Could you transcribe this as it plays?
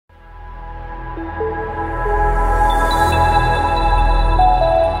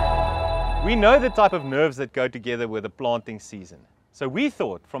We know the type of nerves that go together with a planting season. So we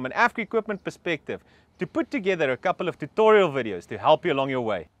thought, from an AFC equipment perspective, to put together a couple of tutorial videos to help you along your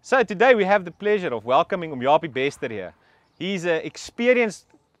way. So today we have the pleasure of welcoming Umyapi Bester here. He's an experienced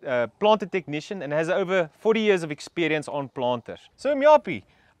planter technician and has over 40 years of experience on planters. So Umyapi,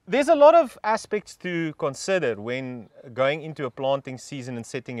 there's a lot of aspects to consider when going into a planting season and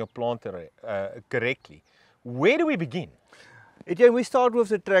setting your planter correctly. Where do we begin? Again, we start with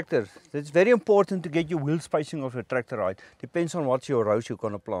the tractor. It's very important to get your wheel spacing of the tractor right. Depends on what your rows you're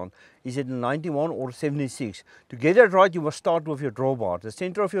going to plant. Is it 91 or 76? To get it right, you must start with your drawbar. The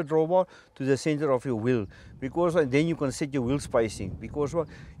center of your drawbar to the center of your wheel. Because then you can set your wheel spacing. Because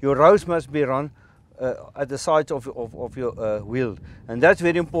your rows must be run at the sides of your wheel. And that's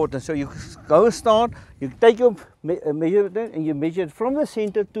very important. So you go and start, you take your measurement and you measure it from the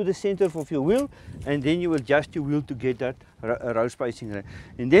center to the center of your wheel, and then you adjust your wheel to get that row spacing right.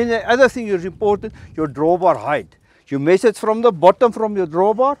 And then the other thing is important, your drawbar height. You measure it from the bottom from your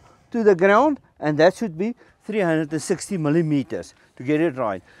drawbar to the ground, and that should be 360 millimeters to get it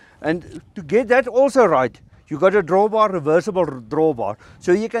right. And to get that also right, you got a drawbar, reversible drawbar,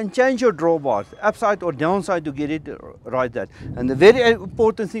 so you can change your drawbar upside or downside to get it right. That, and the very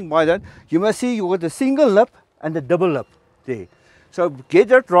important thing by that, you must see you got a single lip and a double lip there. So get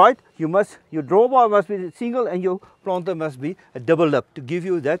that right. Your drawbar must be single and your planter must be a double lip to give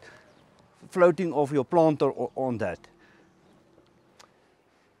you that floating of your planter on that.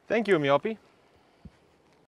 Thank you, Umyapi.